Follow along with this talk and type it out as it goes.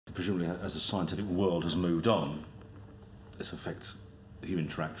Presumably, as the scientific world has moved on, this affects human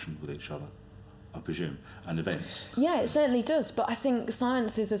interaction with each other, I presume, and events. Yeah, it certainly does, but I think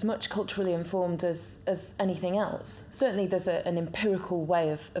science is as much culturally informed as anything else. Certainly there's an empirical way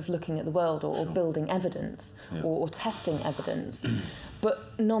of looking at the world or building evidence or testing evidence.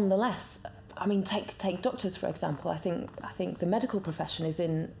 But nonetheless, I mean, take doctors, for example. I think the medical profession is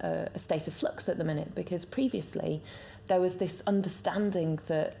in a state of flux at the minute, because previously there was this understanding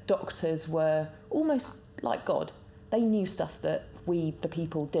that doctors were almost like God. They knew stuff that we, the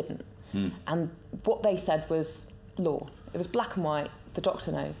people, didn't. And what they said was law. It was black and white, the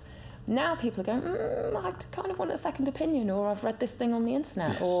doctor knows. Now people are going, I kind of want a second opinion, or I've read this thing on the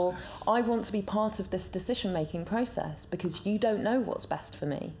internet, or I want to be part of this decision-making process because you don't know what's best for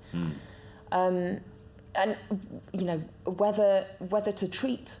me. And, you know, whether to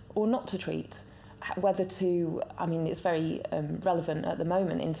treat or not to treat, whether to, I mean, it's very relevant at the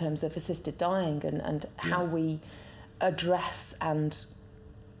moment in terms of assisted dying and how we address and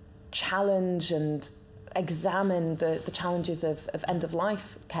challenge and examine the challenges of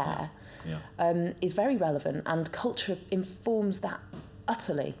end-of-life care is very relevant, and culture informs that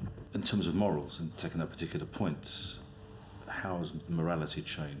utterly. In terms of morals, and taking that particular point, how has morality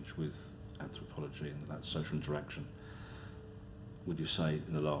changed with anthropology and that social interaction, would you say,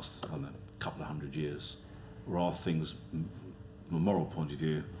 in the last, I don't know, couple of 100 years? Or are things, from a moral point of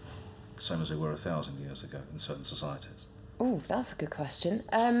view, the same as they were 1,000 years ago in certain societies? Oh, that's a good question.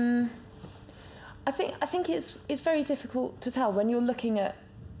 I think it's very difficult to tell when you're looking at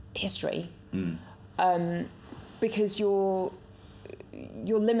history, because you're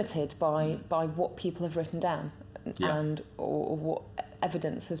limited by what people have written down and or what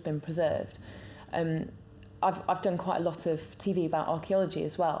evidence has been preserved. I've done quite a lot of TV about archaeology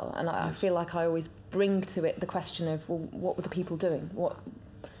as well, and I feel like I always bring to it the question of, well, what were the people doing?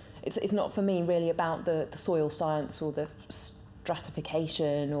 It's not for me really about the soil science or the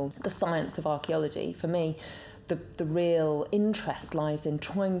stratification or the science of archaeology. For me, the real interest lies in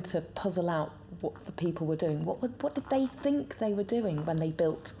trying to puzzle out what the people were doing. What did they think they were doing when they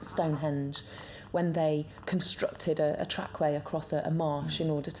built Stonehenge, when they constructed a trackway across a marsh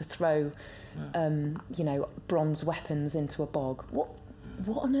in order to throw, you know, bronze weapons into a bog?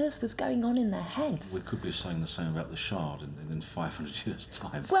 What on earth was going on in their heads? We could be saying the same about the Shard in 500 years'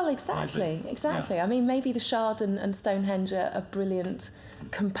 time. Well, exactly. Yeah. I mean, maybe the Shard and Stonehenge are brilliant,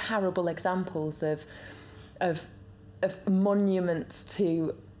 comparable examples of monuments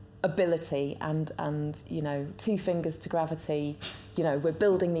to ability and you know, 2 fingers to gravity. You know, we're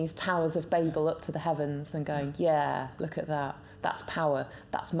building these towers of Babel up to the heavens and going, yeah, look at that. That's power.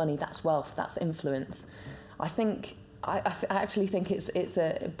 That's money. That's wealth. That's influence. I actually think it's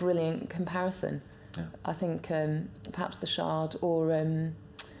a brilliant comparison. Yeah. I think perhaps the Shard or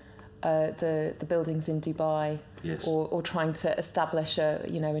the buildings in Dubai, or trying to establish a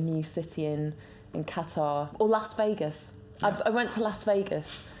new city in Qatar, or Las Vegas. Yeah. I went to Las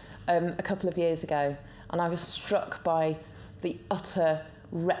Vegas a couple of years ago, and I was struck by the utter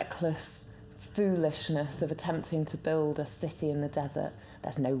reckless foolishness of attempting to build a city in the desert.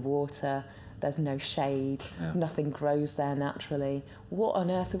 There's no water. There's no shade, nothing grows there naturally. What on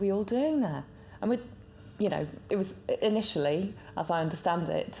earth are we all doing there? And it was initially, as I understand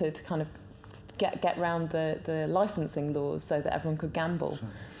it, to kind of get around the licensing laws so that everyone could gamble.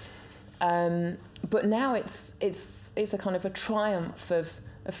 But now it's a kind of a triumph of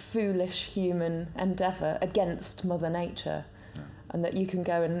a foolish human endeavour against Mother Nature. And that you can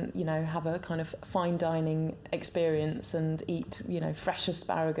go and, you know, have a kind of fine dining experience and eat, you know, fresh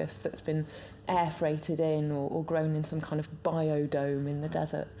asparagus that's been air freighted in or grown in some kind of biodome in the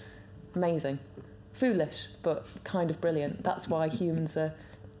desert. Amazing. Foolish, but kind of brilliant. That's why humans are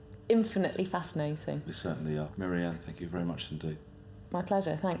infinitely fascinating. We certainly are. Mary Ann, thank you very much indeed. My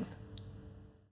pleasure, thanks.